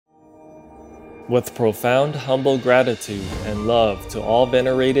With profound, humble gratitude and love to all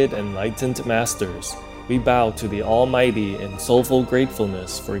venerated enlightened masters, we bow to the Almighty in soulful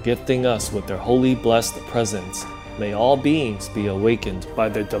gratefulness for gifting us with their holy blessed presence. May all beings be awakened by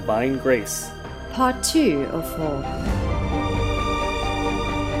their divine grace. Part 2 of 4.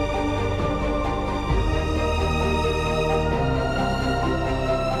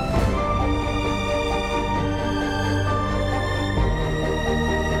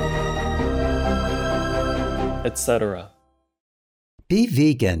 Etc. Be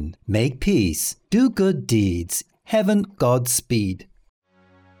vegan, make peace, do good deeds, heaven Godspeed.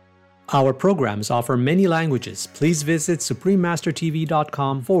 Our programs offer many languages. Please visit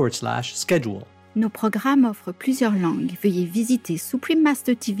suprememastertv.com/schedule. Nos programmes offrent plusieurs langues. Veuillez visiter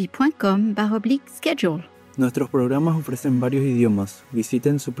suprememastertv.com/schedule. Nuestros programas ofrecen varios idiomas.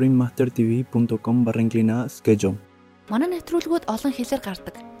 Visiten suprememastertv.com/schedule. Манай нэвтрүүлгүүд олон хэлээр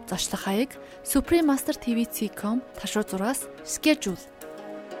гардаг. Зочлох хаяг suprememastertv.com/schedule.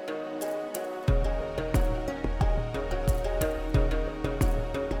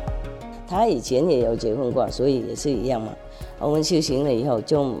 他以前也有结婚过，所以也是一样嘛。我们修行了以后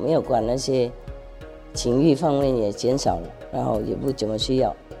就没有管那些情欲方面也减少了，然后也不怎么需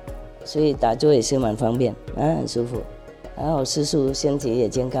要，所以打坐也是蛮方便，很舒服。然后吃素，身体也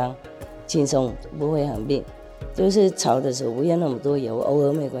健康、轻松，不会很病。就是炒的时候不要那么多油，偶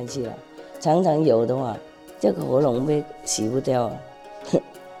尔没关系啦。常常油的话，这个喉咙被洗不掉啊，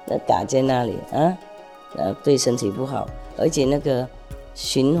那嘎在那里啊，对身体不好，而且那个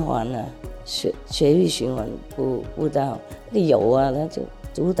循环啊，血液循环不大好，那个油啊，它就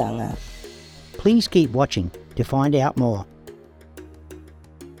阻挡啊。Please keep watching to find out more.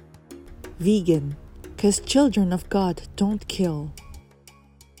 Vegan, 'cause children of God don't kill.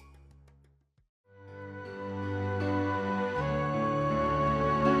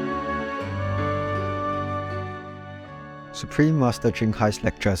 Supreme Master Ching Hai's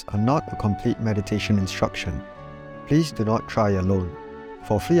lectures are not a complete meditation instruction. Please do not try alone.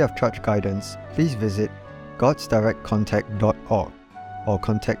 For free of charge guidance, please visit godsdirectcontact.org or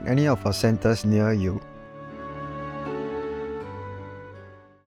contact any of our centers near you.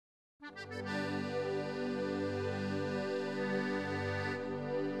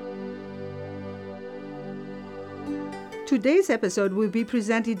 Today's episode will be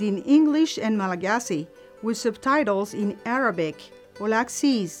presented in English and Malagasy, with subtitles in Arabic,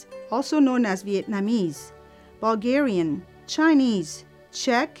 Olaxese, also known as Vietnamese, Bulgarian, Chinese,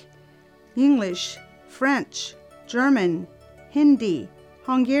 Czech, English, French, German, Hindi,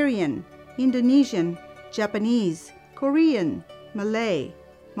 Hungarian, Indonesian, Japanese, Korean, Malay,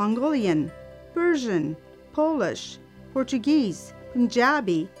 Mongolian, Persian, Polish, Portuguese,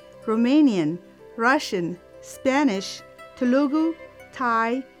 Punjabi, Romanian, Russian, Spanish, Telugu,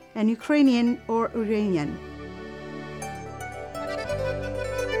 Thai, and Ukrainian or Iranian.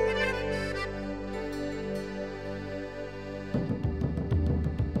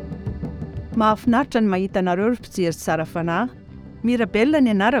 Mahafinaritra ny mahita anareo ry mpijery tsara fanahy. Mirabelona ny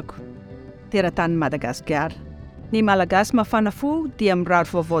anarako. Teratany Madagasikara. Ny Malagasy mafana fo dia mirary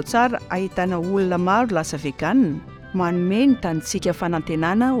vaovao tsara ahitana olona maro lasa veganina. Manome ny tanitsika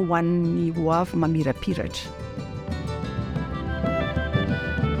fanantenana ho an'ny hoavy mamirapiratra.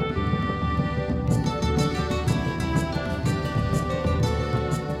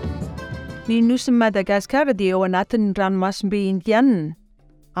 Ny nosin'i Madagasikara dia eo anatin'ny ranomasimbe Indiana,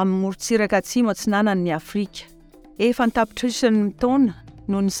 amin'ny morontsiraka atsimo atsinanan'ny Afrika. Efa an-tapitrisany taona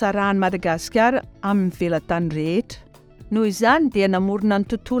no nisarahan'i Madagasikara amin'ny velatany rehetra. Noho izany dia namorona ny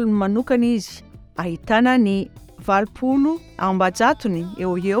tontolony manokana izy, ahitana ny 80 ambajatony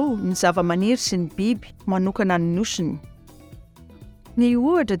eo ny zava-maniry sy ny biby manokana ny nosiny. Ny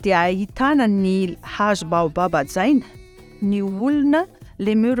ohatra dia ahitana ny hazo baobab hajaina, ny olona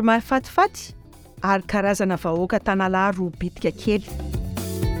lemur mahafatifaty ary karazana vahoaka tanalahy roa bitika kely.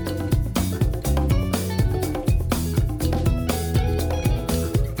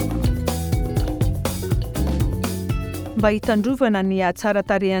 Mba hitandrovana ny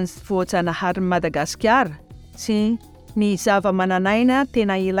hatsaratarehan'ny voajanaharin'i Madagasikara sy ny zava-mananaina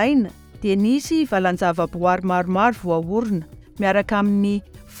tena ilaina dia nisy valan-javaboary maromaro voaorina miaraka amin'ny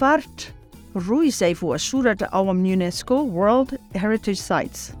faritra roa izay voasoratra ao amin'ny UNESCO World Heritage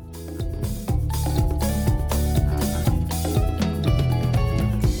Sites.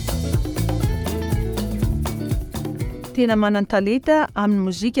 Tena manan-talenta amin'ny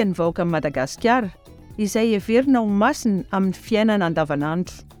mozika ny vahoaka Madagasikara, izay heverina ho masina amin'ny fiainana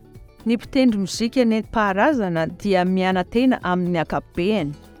andavanandro. Ny mpitendry mozika nentim-paharazana dia miana-tena amin'ny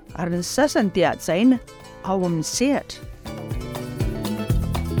ankapobeny, ary ny sasany dia hajaina ao amin'ny sehatra.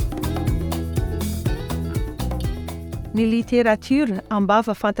 Ny literatiora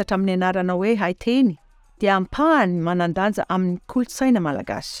ambava fantatra amin'ny anarana hoe haiteny dia ampahany manandanja amin'ny kolotsaina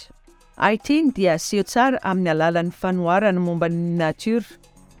malagasy. Haiteny dia aseho tsara amin'ny alalan'ny fanoharana momba ny natiora.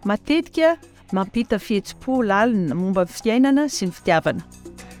 Matetika mampita fihetsem-po lalina momba ny fiainana sy ny fitiavana.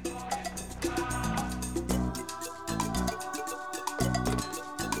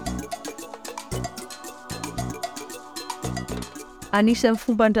 Anisan'ny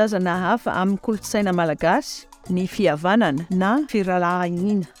fomban-drazana hafa amin'ny kolotsaina malagasy ny fihavanana na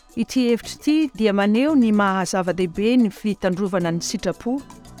firalahiana. Ity hevitra ity dia maneho ny mahazava-dehibe ny fitandrovana ny sitrapo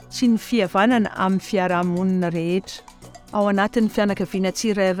sy ny fihavanana amin'ny fiarahamonina rehetra. Ao anatin'ny fianakaviana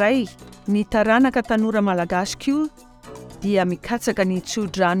tsirairay, ny taranaka tanora malagasy koa dia mikatsaka ny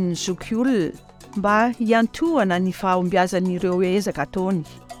tsodrano ny zokiolona mba hiantohana ny fahombiazan'ireo ezaka ataony.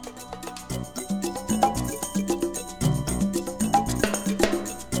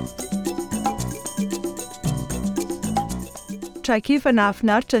 Traikefa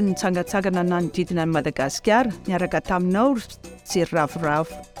nahafinaritra ny tsangatsangana nanodidina ny Madagasikara niaraka taminao jery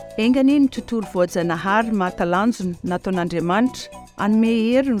ravoravo. Engany ny tontolo voajanahary mahatalanjona nataon'Andriamanitra anome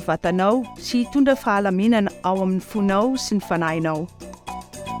hery ny vatanao sy hitondra fahalaminana ao amin'ny fonao sy ny fanahinao.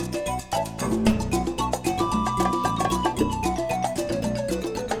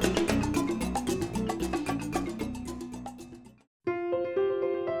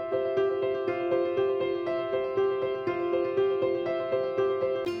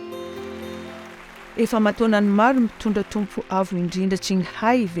 Efa mataonany maro mitondra tompo avo indrindra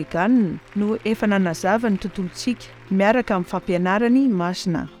Tsinghai vegan no efa nanazava ny tontolontsika miaraka amin'ny fampianarany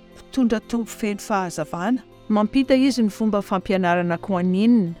masina. Mitondra tompo feno fahazavana, mampita izy ny fomba fampianarana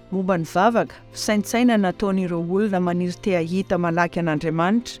koaninina momba ny vavaka, saintsaina nataon'ireo olona maniry te hahita malaky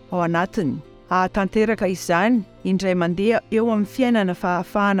an'Andriamanitra ao anatiny. Ahatanteraka izany indray mandeha eo amin'ny fiainana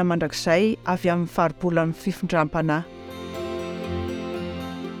fahafahana mandrakizay avy amin'ny faribolan'ny fifindram-panahy.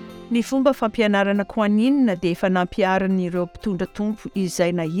 Ny fomba fampianarana koaninina dia efa nampiaran'ireo mpitondra tompo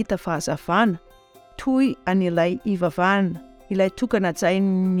izay nahita fahazavana, toy an'ilay ivavahana, ilay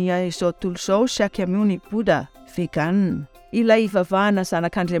tokanajain'ny izao tontolo izao Shakyamuni Buddha vegan, ilay ivavahana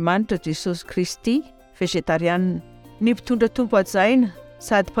zanak'Andriamanitra Jesosy Kristy vegetariana, ny mpitondra tompo ajaina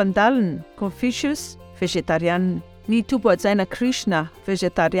sady mpandalina Confucius vegetariana, ny tompo ajaina Krishna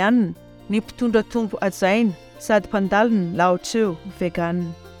vegetariana, ny mpitondra tompo ajaina sady mpandalina Lao Tzu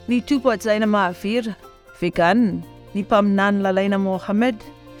vegan, ny tompo ajaina Mahavira vegan, ny mpaminany lalaina Mohammed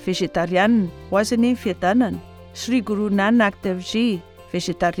vegetariana ho azy ny fiadanana, Sri Guru Nanak Dev Ji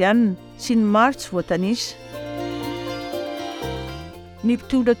vegetariana sy ny maro tsy voatanisa. Ny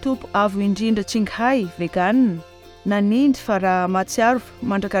mpitondra tompo avo indrindra Tsinghai vegan, nanindry fa raha matsiaro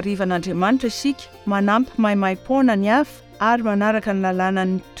mandrakariva an'Andriamanitra isika, manampy maimaim-poana ny hafa ary manaraka ny lalàna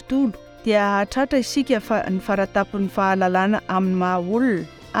ny tontolo, dia hahatratra isika ny faratapon'ny fahalalana amin'ny maha-olona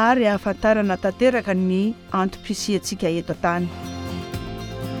ary ahafantarana tanteraka ny antom-pisiantsika eto an-tany.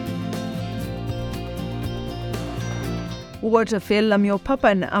 Ohatra velona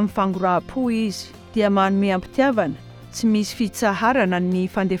mihoapapana amin'ny fangoraham-po izy, dia manome ampitiavana, tsy misy fitsaharana ny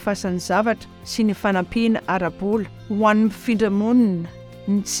fandefasan'ny zavatra sy ny fanampiana ara-bola ho an'ny mpifindra-monina,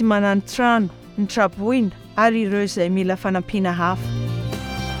 ny tsy manana trano, ny traboina ary ireo izay mila fanampiana hafa.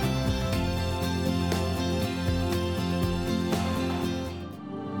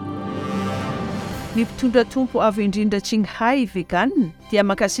 Ny mpitondra tompo avo indrindra Tsinghai vegan dia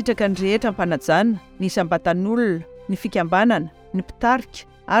makasitraka ny rehetra mpanajana, ny sambatan'olona, ny fikambanana, ny mpitarika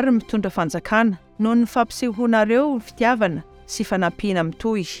ary mitondra fanjakana noho ny fampisehoanareo ny fitiavana sy fanampiana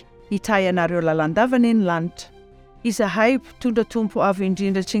mitohy, hitahy anareo lalandavana eny lanitra. Izahay mpitondra tompo avo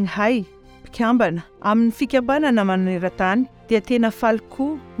indrindra Tsinghai mpikambana amin'ny fikambanana maneran-tany dia tena faly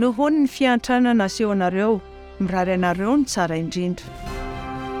koa noho ny fiantranana aseho anareo, mirary anareo ny tsara indrindra.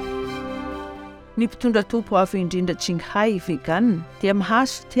 Ny mpitondra tompo avo indrindra Tsinghai vegan dia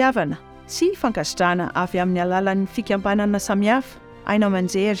mahazo fitiavana sy fankasitrahana avy amin'ny alalan'ny fikambanana samihafa, aina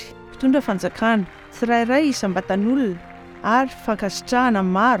aman-jery, mpitondra fanjakana, tsirairay isam-batan'olona ary fankasitrahana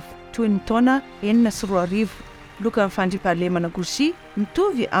maro toy ny taona 4 lokan'ny fandriampahalemana Gosi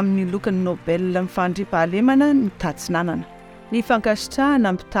mitovy amin'ny lokan'ny Nobel mifandriampahalemana ny tatsinanana. Ny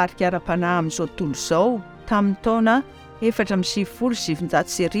fankasitrahana mpitarika ara-panahy amin'izao tontolo izao tamin'ny taona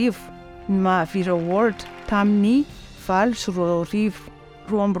 477 ny Mahavira Award tamin'ny 20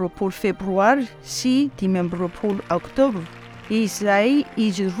 febroary sy 15 oktobra, izay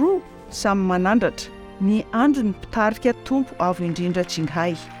izy roa samy manandratra ny andron'ny mpitarika tompo avo indrindra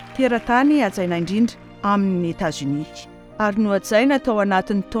Tsinghai. Teratany ajaina indrindra amin'ny Etats-Unis ary no ajaina tao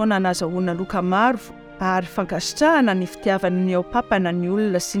anatin'ny taona nazahoana loka maro ary fankasitrahana ny fitiavana ny ao papana ny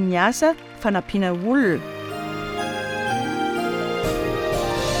olona sy ny asa fanampiana olona.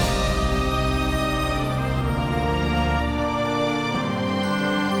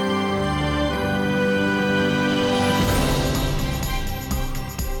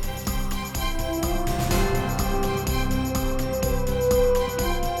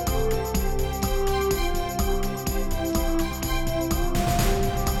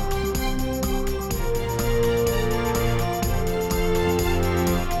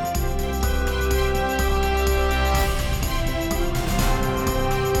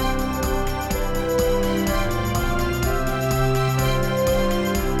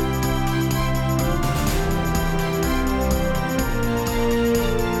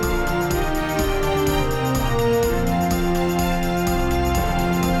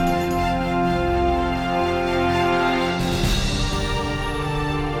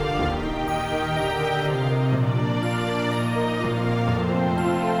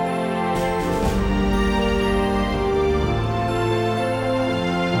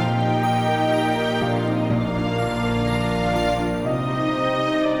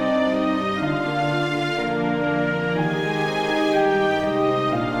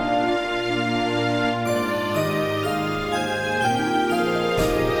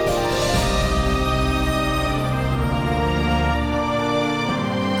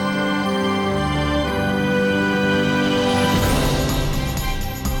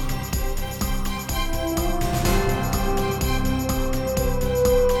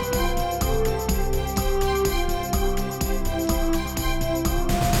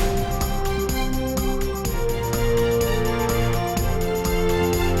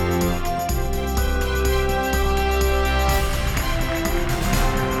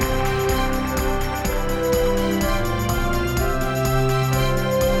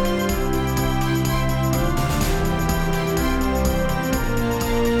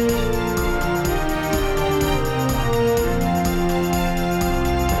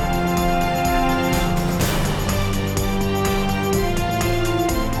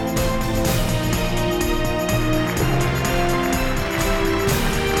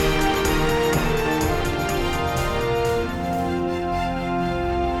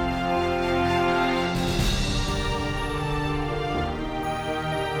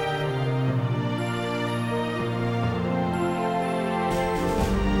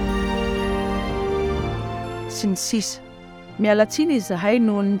 sy ny sisa. Miala tsiny izahay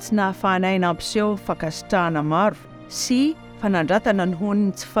noho ny tsy nahafahanay nampiseho fankasitrahana maro sy fanandratana noho ny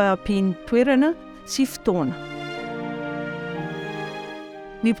tsy fahampiany toerana sy fotoana.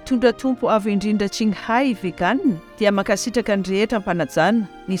 Ny mpitondra tompo avy indrindra Qinghai vegan dia makasitraka ny rehetra mpanajana,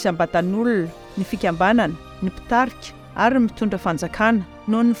 ny sambatan'olona, ny fikambanana, ny mpitarika ary mitondra fanjakana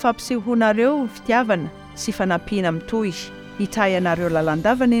noho ny fampisehoanareo fitiavana sy fanampiana mitohy hitahy anareo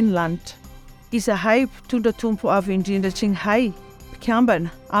lalandavana eny lanitra. Izahay mpitondra tompo avy indrindra Qinghai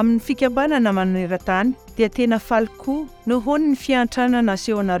mpikambana amin'ny fikambanana maneran-tany dia tena faly koa noho ny fiantrana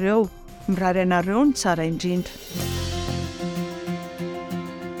nasehonareo mirary anareo ny tsara indrindra.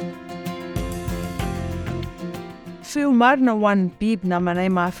 Feo marina ho an'ny biby namanay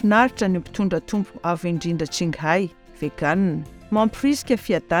mahafinaritra ny mpitondra tompo avy indrindra Qinghai vegan. Mampirisika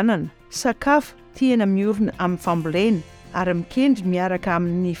fiadanana, sakafo tiana miorina amin'ny fambolena ary mikendry miaraka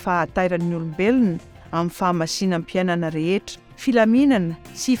amin'ny fahatairan'ny olombelona amin'ny fahamasinam-piainana rehetra, filaminana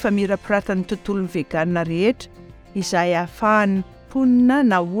sy famirapiratany tontolon'ny veganina rehetra izay ahafahany mponina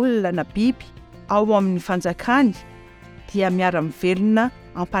na olona na biby ao amin'ny fanjakany dia miara-mivelona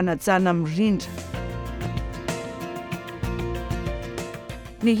ampanajana mirindra.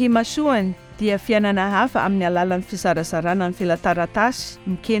 Ny himasoany dia fiainana hafa amin'ny alalan'ny fizarazarana ny filataratasy,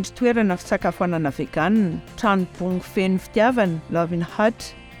 mikendry toerana fisakafoanana veganina, trano bongo feno fitiavana, loving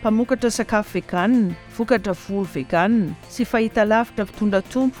hut, mpamokatra sakafo veganina, vokatra volo veganina sy fahitalavitra mpitondra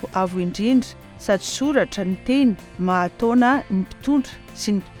tompo avo indrindra sady soratra ny teny mahatona ny mpitondra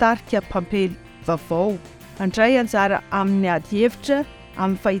sy ny mpitarika mpampely vaovao. Andray anjara amin'ny ady hevitra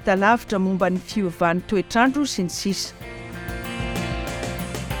amin'ny fahitalavitra momba ny fiovan'ny toetrandro sy ny sisa.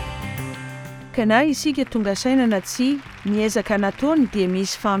 Kana isika tonga saina na tsy miezaka nataony dia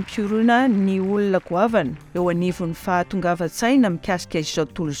misy fampiorona ny olona goavana eo anivon'ny fahatongavan-tsaina mikasika izao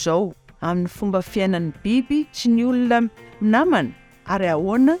tontolo izao amin'ny fomba fiainan'ny biby sy ny olona namana ary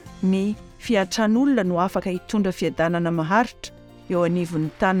ahoana ny fiantran'olona no afaka hitondra fiadanana maharitra eo anivon'ny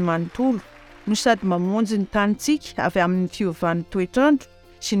tany manontolo no sady mamonjy ny tanitsika avy amin'ny fiovan'ny toetrandro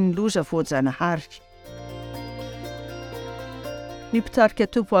sy ny loza voajanahary. Ny mpitarika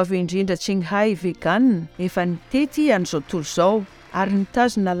tompo avy indrindra Qinghai vegan efa nitety an'izao tontolo izao ary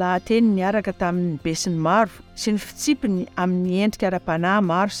nitazona lahateny niaraka tamin'ny besiny maro sy ny fitsipiny amin'ny endrika ara-panahy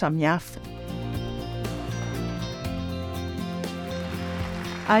maro samihafa.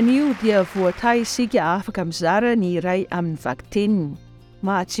 Anio dia voatay isika afaka mizara ny iray amin'ny vakiteniny.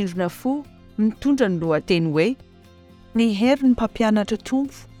 Mahatsindrona fo mitondra ny lohateny hoe ny herin'ny mpampianatra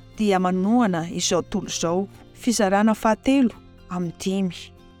tompo dia manohana izao tontolo izao. Fizarana fahatelo amin'ny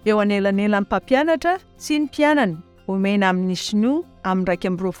 5. Eo anelanelan'ny mpampianatra sy ny mpianany omena amin'ny sinoa amin'ny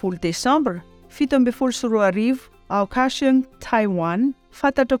 2 Desambra 1722 ao Kaohsiung, Taiwan,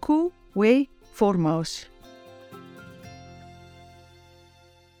 fantatra koa hoe Formosa.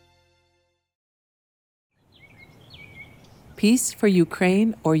 Peace for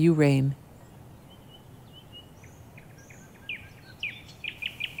Ukraine or you reign.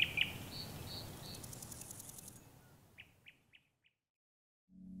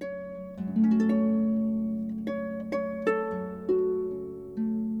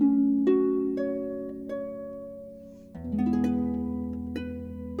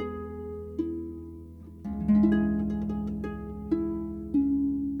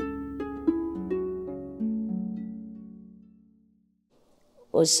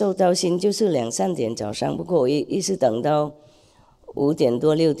我收到信就是2、3点早上，不过我一直等到5点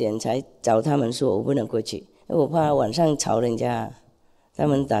多6点才找他们说我不能过去，因为我怕晚上吵人家，他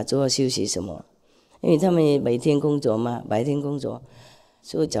们打坐休息什么，因为他们每天工作嘛，白天工作，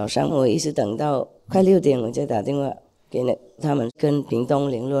所以早上我一直等到快6点，我再打电话给他们，跟屏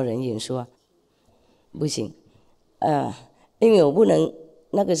东联络人员说不行因为我不能，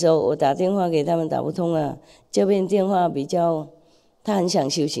那个时候我打电话给他们打不通啊，这边电话比较。他很想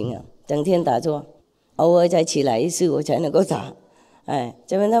修行啊，整天打坐，偶尔再起来一次我才能够打。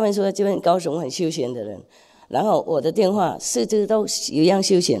这边他们说这边高雄很休闲的人，然后我的电话4支都一样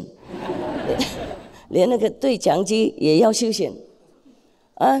休闲，连那个对讲机也要休闲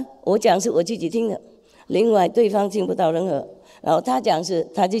我讲是我自己听的，另外对方听不到任何，然后他讲是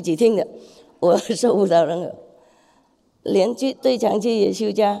他自己听的，我收不到任何，连对讲机也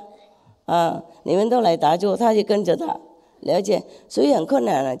休假你们都来打坐，他就跟着打。了解，所以很困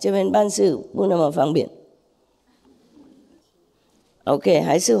难了，这边办事不那么方便。OK，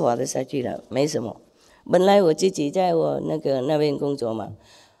 还是活得下去了，没什么。本来我自己在我那边工作嘛，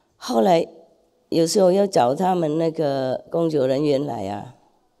后来有时候要找他们那个工作人员来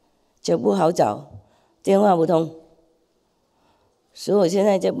就不好找，电话不通。所以我现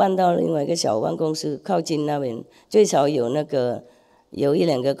在就搬到另外一个小办公室，靠近那边，最少有一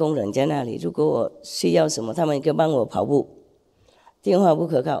两个工人在那里。如果我需要什么，他们就帮我跑步。电话不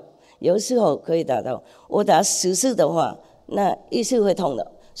可靠，有时候可以打到，我打10次的话，那1次会痛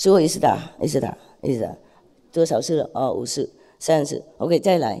的，所以我一直打，多少次了？5次、3次 ，OK，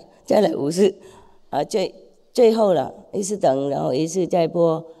 再来5次，最后了，一直等，然后一次再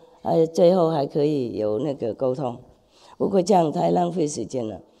拨，最后还可以有那个沟通。不过这样太浪费时间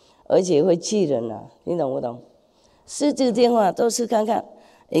了，而且会气人了，你懂不懂？4次电话都是看看，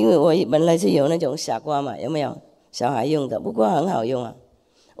因为我本来是有那种傻瓜嘛，有没有？小孩用的，不过很好用啊。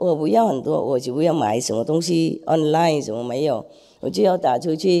我不要很多，我就不要买什么东西 online 什么没有，我就要打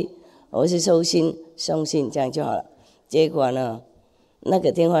出去，我是送信这样就好了。结果呢，那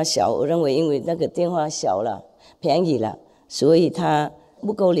个电话小，我认为因为那个电话小了，便宜了，所以它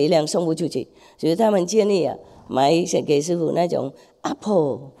不够力量送不出去，所以他们建议买一些给师傅那种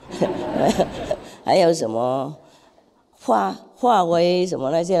Apple 还有什么华为什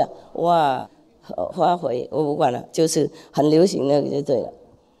么那些了，哇，华为我不管了，就是很流行那个就对了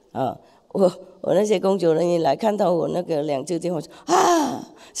啊。我那些工作人员来看到我那个2只电话说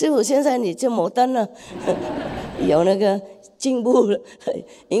师傅现在你这摩登了有那个进步了，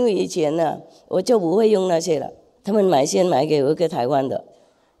因为以前我就不会用那些了，他们先买给我一个台湾的，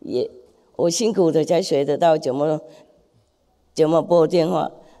我辛苦的才学得到怎么拨电话，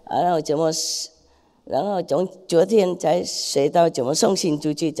然后从昨天才学到怎么送信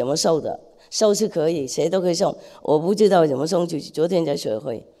出去，怎么收的，收是可以，谁都可以送，我不知道怎么送出去，昨天才学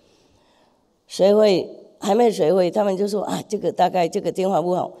会，还没学会，他们就说这个大概这个电话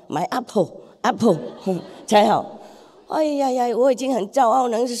不好，买 Apple 才好。哎呀，我已经很骄傲，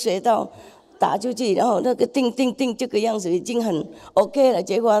能是学到打出去，然后那个叮这个样子已经很 OK 了。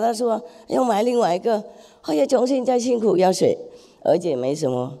结果他说要买另外一个，重新再辛苦要学，而且没什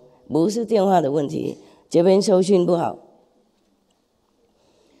么，不是电话的问题，这边收讯不好。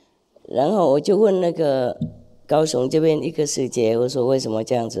然后我就问那个高雄这边一个师姐，我说为什么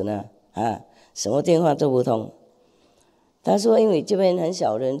这样子呢？什么电话都不通。他说因为这边很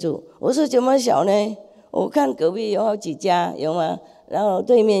少人住。我说怎么小呢？我看隔壁有好几家，有吗？然后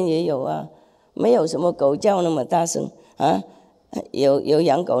对面也有没有什么狗叫那么大声有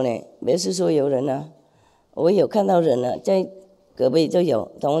养狗呢，不是说有人我有看到人在隔壁都有，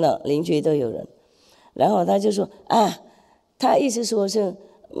懂了，邻居都有人。然后他就说他意思说是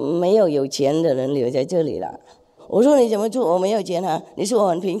没有钱的人留在这里了。我说你怎么住？我没有钱你说我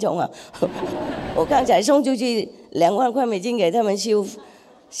很贫穷我刚才送出去2万块美金给他们修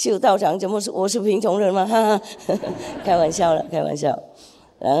道场，怎么我是贫穷人吗？开玩笑。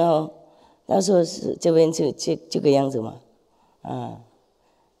然后他说是这边就这个样子嘛，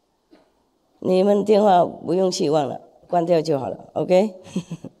你们电话不用希望了，关掉就好了 ，OK 。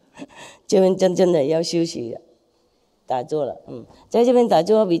这边真的要休息了，打坐了，在这边打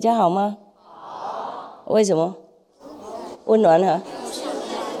坐比较好吗？好。为什么？温暖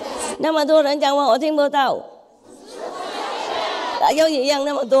那么多人讲话我听不到，又一样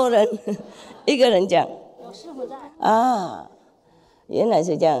那么多人，一个人讲。我师傅在。原来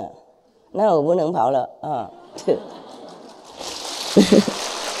是这样那我不能跑了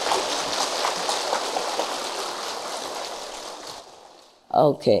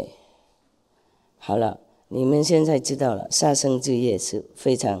OK， 好了，你们现在知道了，杀生之业是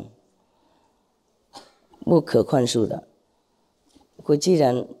非常不可宽恕的。我既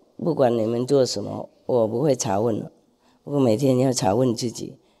然不管你们做什么，我不会查问了。我每天要查问自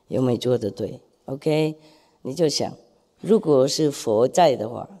己有没有做得对 ，OK？ 你就想，如果是佛在的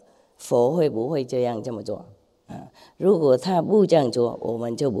话，佛会不会这么做？如果他不这样做，我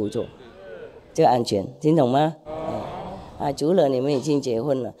们就不做，就安全，听懂吗？除了你们已经结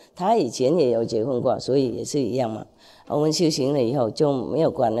婚了，他以前也有结婚过，所以也是一样嘛。我们修行了以后就没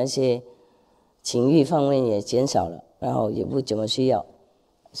有管那些情欲方面也减少了，然后也不怎么需要，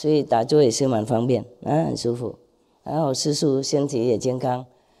所以打坐也是蛮方便很舒服。然后师父身体也健康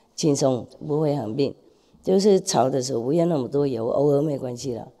轻松，不会很病。就是吵的时候不要那么多油，偶尔没关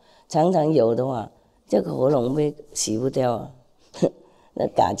系了。常常油的话，这个喉咙会洗不掉那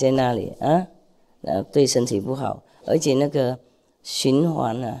嘎在那里那对身体不好。而且那个循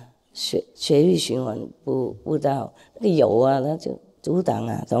环血液循环不大好，那个油它就阻挡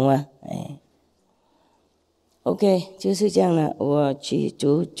懂吗？OK， 就是这样了。我去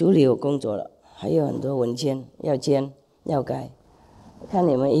组里有工作了，还有很多文件要签要改，看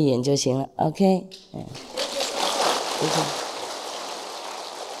你们一眼就行了。OK，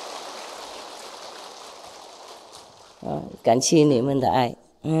 感谢你们的爱，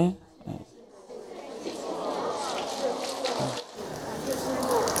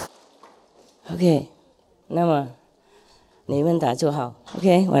 OK， 那么你们打坐好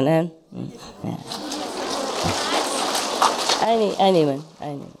 ，OK， 晚安。爱你，爱你们，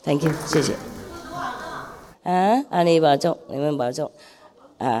爱你们 ，Thank you， 谢谢。阿弥保重，你们保重。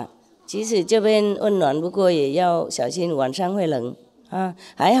即使这边温暖，不过也要小心晚上会冷啊。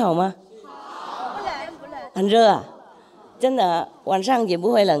还好吗？很热啊，真的，晚上也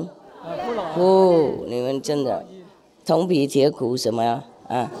不会冷。不，你们真的铜皮铁骨什么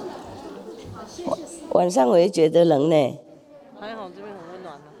啊？晚上我也觉得冷呢。还好这边很温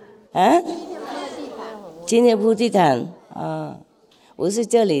暖的。今天铺地毯啊，不是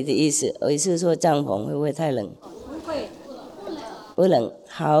这里的意思，我是说帐篷会不会太冷？不会，不冷，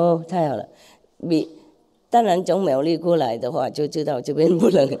好，太好了。当然从苗栗过来的话，就知道这边不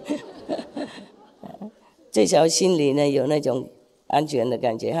冷。最少心里呢有那种安全的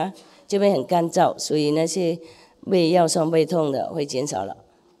感觉哈。这边很干燥，所以那些腰酸背痛的会减少了。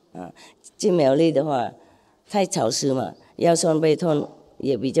进苗栗的话，太潮湿嘛，腰酸背痛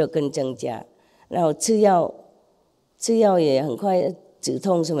也比较更增加。然后吃药也很快止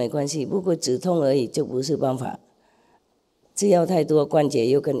痛是没关系，不过止痛而已就不是办法。吃药太多，关节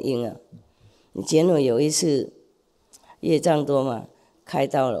又更硬了。以前我有一次业障多嘛，开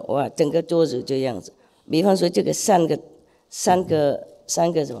刀了，哇，整个桌子就这样子。比方说这个三个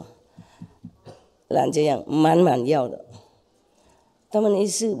什么篮这样满满药的，他们一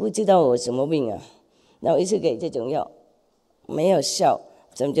次不知道我什么病啊，然后一次给这种药没有效，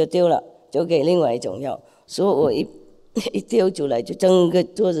怎么就丢了，就给另外一种药，所以我一丢出来，就整个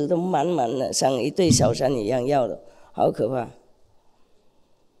桌子都满满的，像一堆小山一样药的，好可怕。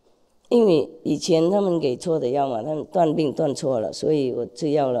因为以前他们给错的药嘛，他们断病断错了，所以我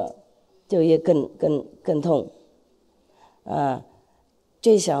吃药了就越更痛啊。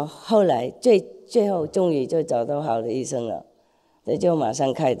最少后来最后终于就找到好的医生了，他就马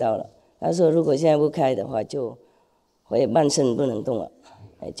上开刀了。他说如果现在不开的话，就会半身不能动了，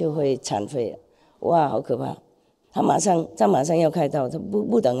就会残废了。哇，好可怕！他马上要开刀，他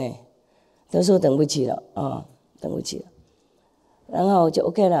不等他说等不起了啊，等不起了。然后就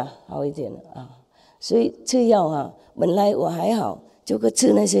OK 了，好一点了啊。所以吃药本来我还好，就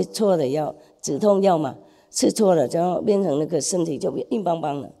吃那些错的药，止痛药嘛，吃错了，然后变成那个身体就硬邦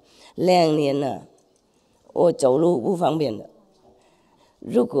邦了。2年了，我走路不方便了。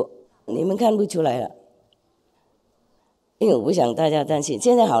如果你们看不出来了，因为我不想大家担心，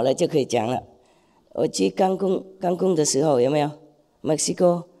现在好了就可以讲了。我去刚工的时候有没有？墨西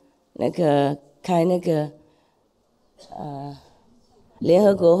哥那个开那个联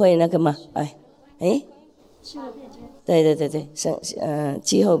合国会那个嘛，对，气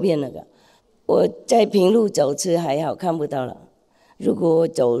候变那个，我在平路走吃还好看不到了。如果我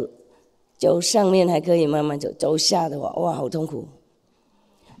走上面还可以慢慢走，走下的话，哇，好痛苦。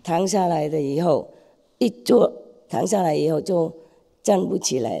躺下来的以后，躺下来以后就站不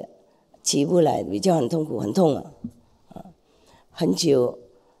起来了，起不来，比较很痛苦，很痛啊。很久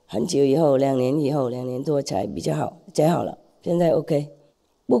以后，2年以后，2年多才比较好，才好了。现在 OK，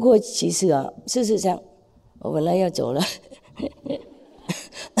 不过其实事实上我本来要走了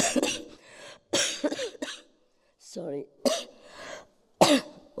，sorry，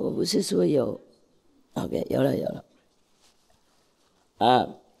 我不是说有 ，OK， 有了，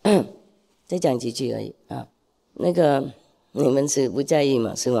再讲几句而已啊。那个你们是不在意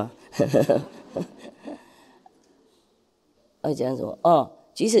嘛，是吗？我讲什么？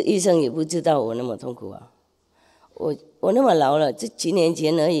其实医生也不知道我那么痛苦啊。我那么老了，这几年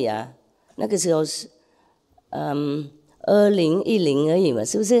前而已啊。那个时候是2010而已嘛，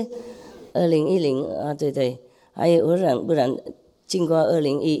是不是？2010啊，对，还有不然经过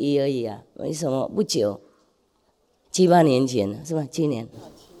2011而已啊。为什么不久？7、8年前是吧？7年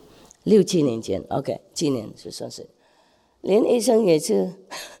，6、7年前 ，OK， 7年就算是，连医生也是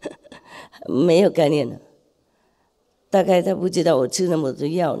没有概念的。大概他不知道我吃那么多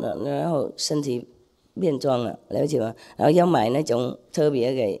药呢，然后身体变壮了，了解吗？然后要买那种特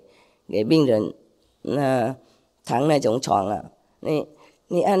别给病人躺那种床啊，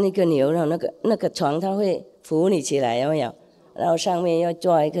你按那个钮，然后那个床它会扶你起来，有没有？然后上面要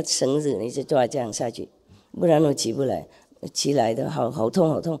抓一个绳子，你就抓这样下去，不然我起不来，起来的好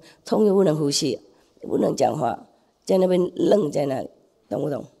痛，痛又不能呼吸，不能讲话，在那边愣在那里，懂不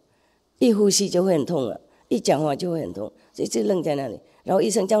懂？一呼吸就会很痛了。一讲话就会很痛，所以就愣在那里。然后医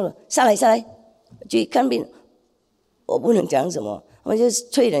生叫我下来，去看病。我不能讲什么，我就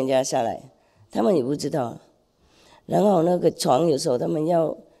催人家下来，他们也不知道。然后那个床有时候他们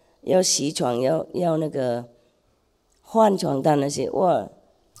要洗床，要那个换床单那些，哇，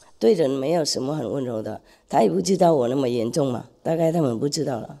对人没有什么很温柔的。他也不知道我那么严重嘛，大概他们不知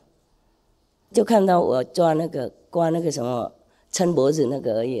道了。就看到我挂那个什么撑脖子那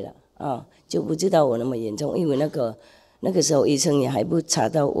个而已了啊，就不知道我那么严重，因为那个时候医生也还不查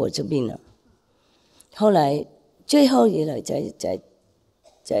到我这病了。后来最后也来才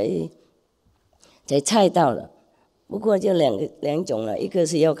猜到了，不过就两种了，一个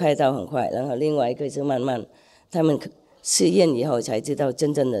是要开刀很快，然后另外一个是慢慢他们试验以后才知道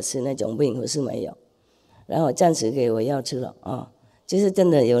真正的是那种病或是没有，然后暂时给我药吃了啊，就是真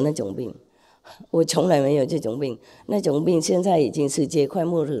的有那种病。我从来没有这种病，那种病现在已经世界快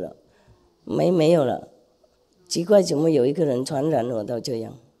末日了，没有了。奇怪，怎么有一个人传染我到这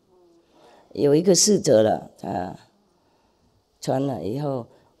样？有一个逝者了，他传了以后，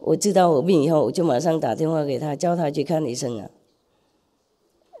我知道我病以后，我就马上打电话给他，叫他去看医生啊，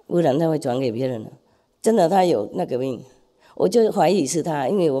不然他会转给别人了。真的，他有那个病，我就怀疑是他，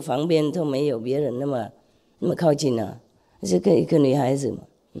因为我旁边都没有别人那么靠近啊，是一个女孩子嘛。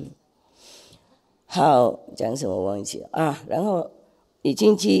好，讲什么忘记了啊？然后已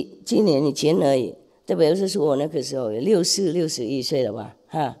经7年以前而已，特别是说我那个时候61岁了吧，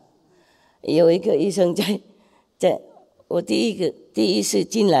哈，有一个医生在我第一次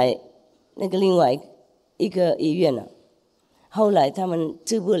进来那个另外一个医院了，后来他们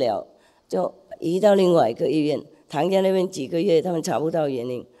治不了，就移到另外一个医院，躺在那边几个月，他们查不到原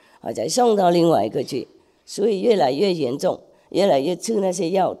因，再送到另外一个去，所以越来越严重，越来越吃那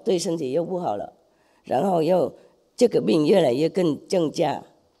些药，对身体又不好了。然后又这个病越来越更增加，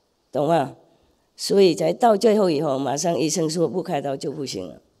懂吗？所以才到最后以后，马上医生说不开刀就不行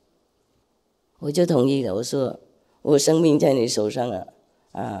了，我就同意了。我说我生命在你手上了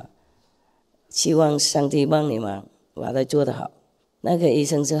啊，希望上帝帮你忙，把它做得好。那个医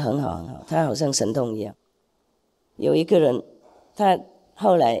生是很好，他好像神童一样。有一个人，他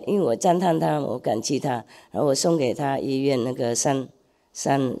后来因为我赞叹他，我感激他，然后我送给他医院那个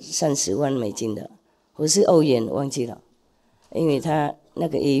30万美金的。我是欧元忘记了，因为他那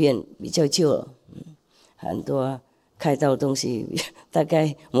个医院比较旧了，很多开刀东西大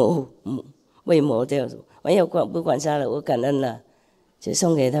概被磨掉，没有不管啥了，我感恩了，就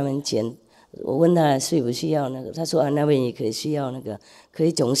送给他们钱。我问他需不需要那个，他说那边也可以需要那个，可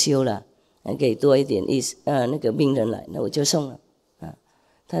以重修了，给多一点那个病人来，那我就送了啊，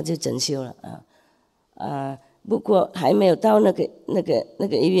他就整修了啊。不过还没有到那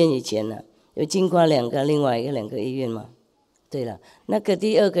个医院以前呢。有经过另外2个医院嘛？对了，那个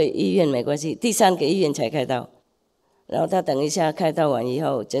第2个医院没关系，第3个医院才开刀。然后他等一下开刀完以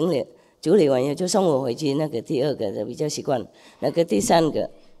后，处理完以后就送我回去。那个第2个的比较习惯，那个第3个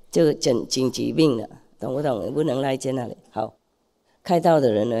就紧急病了，懂不懂？不能赖在那里。好，开刀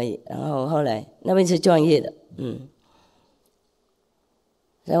的人而已。然后后来那边是专业的，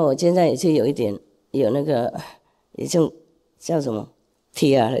然后我现在也是有一点有那个，也就叫什么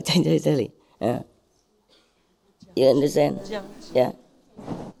TR了，在这里。You understand?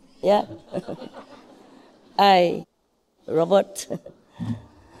 Yeah. Robert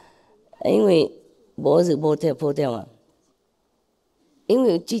因为脖子破掉嘛，因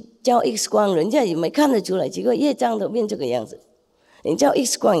为照 X 光人家也没看得出来，结果业障都变这个样子，你照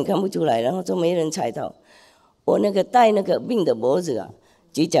X 光也看不出来，然后就没人猜到。我那个带那个病的脖子啊，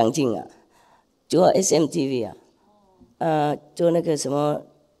举奖金啊，做 SMTV 啊，做那个什么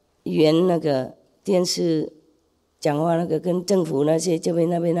原那个电视讲话那个跟政府那些这边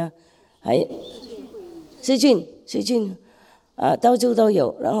那边啊，还视讯啊，到处都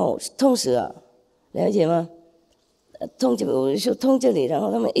有，然后痛死了，了解吗？痛我就痛这里，然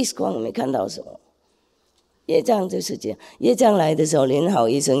后他们 X 光也没看到什么。业障就是这样，业障来的时候，连好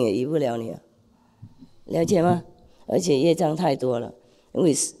医生也医不了你啊，了解吗？而且业障太多了，因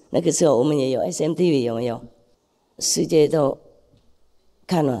为那个时候我们也有 SMTV 有没有？世界都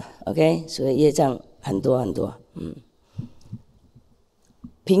看了 ，OK， 所以业障很多，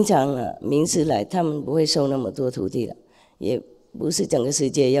平常名师来，他们不会收那么多徒弟了，也不是整个世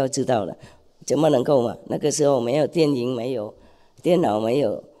界要知道了，怎么能够嘛？那个时候没有电影，没有电脑，没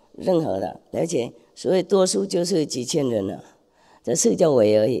有任何的，了解？所以多数就是几千人了，这四周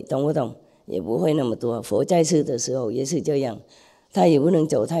围而已，懂不懂？也不会那么多。佛在世的时候也是这样，他也不能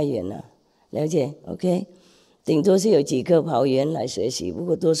走太远了，了解 ？OK， 顶多是有几个跑远来学习，不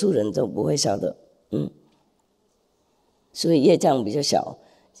过多数人都不会晓得，所以业障比较小。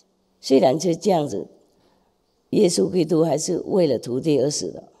虽然是这样子，耶稣基督还是为了徒弟而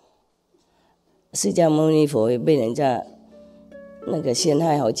死的。释迦牟尼佛也被人家那个陷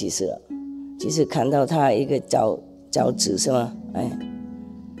害好几次了，就是砍到他一个脚趾是吗？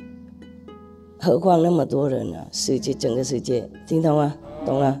何况那么多人啊，世界整个世界，听懂吗？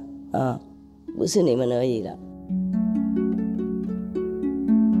懂了啊，不是你们而已了。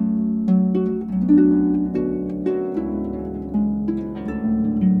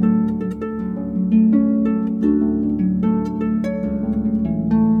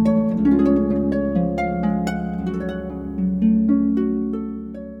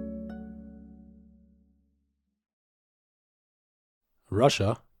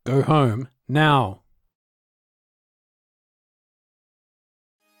Russia, go home now.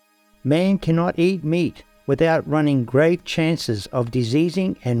 Man cannot eat meat without running grave chances of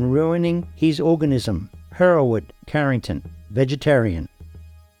diseasing and ruining his organism. Herwood Carrington, vegetarian.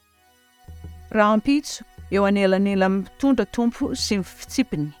 Raha ampitso eo anelanela mitondra tompo sy ny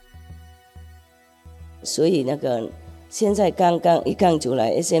fitsipiny. 所以现在一刚出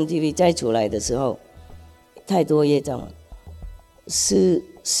来 SMTV 再出来的时候，太多业障了，失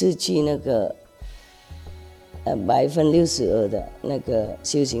去62%的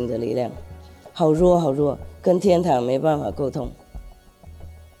修行的力量，好弱，跟天堂没办法沟通，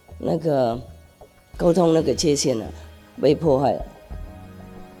沟通界限被破坏了，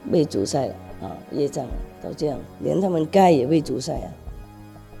被阻塞了啊，业障都这样，连他们盖也被阻塞啊。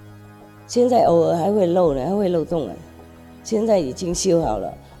现在偶尔还会漏呢，还会漏洞啊。现在已经修好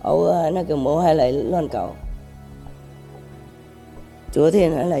了，偶尔魔还来乱搞。昨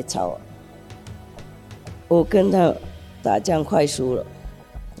天还来吵，我跟他打仗快输了，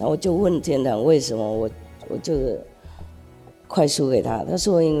然后我就问天堂为什么我就快输给他，他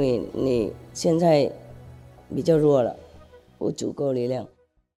说因为你现在比较弱了，不足够力量。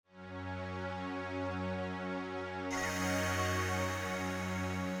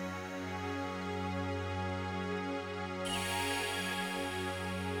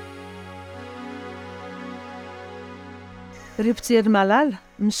Ry mpijery malala,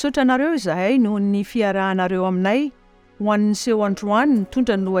 misaotra anareo izahay noho ny fiarahanareo aminay ho an'ny seho androany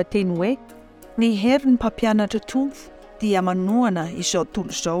mitondra ny lohateny hoe ny hery ny mpampianatra tompo dia manohana izao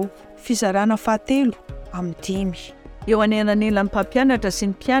tontolo izao, fizarana fahatelo amin'ny 5. Eo anelanela ny mpampianatra sy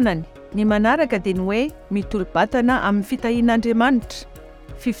ny mpianany, ny manaraka dia ny hoe mitolo-batana amin'ny fitahian'Andriamanitra,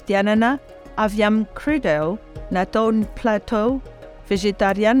 fifidianana avy amin'ny Credel nataon'ny Plateau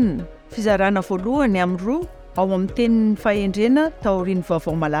Vegetarian, fizarana voalohany amin'ny 2 ao amin'ny tenin'ny fahendrena taorian'ny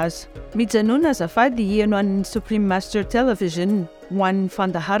vaovao malaza. Mijanona azafady hieno an'ny Supreme Master Television ho an'ny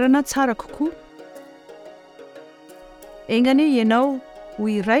fandaharana tsara kokoa. Engany ianao ho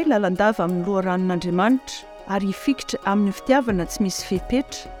iray lalandava amin'ny loharanon'Andriamanitra ary hifikitra amin'ny fitiavana tsy misy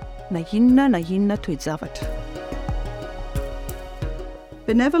fepetra na inona toe-javatra.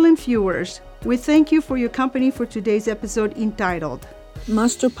 Benevolent viewers, we thank you for your company for today's episode entitled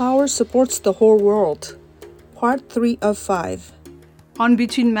Master Power Supports the Whole World, Part 3 of 5. On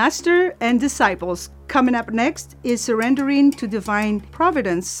Between Master and Disciples, coming up next is Surrendering to Divine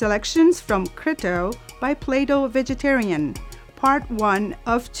Providence, selections from Credo by Plato Vegetarian, Part 1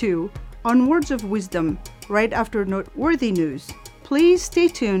 of 2, on Words of Wisdom, right after Noteworthy News. Please stay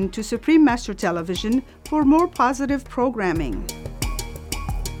tuned to Supreme Master Television for more positive programming.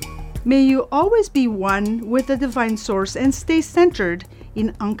 May you always be one with the Divine Source and stay centered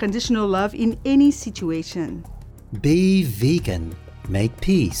in unconditional love in any situation. Be vegan. Make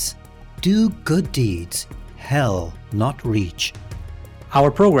peace. Do good deeds. Hell not reach. Our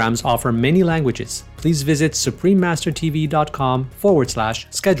programs offer many languages. Please visit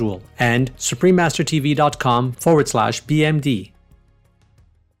suprememastertv.com/schedule and suprememastertv.com/BMD.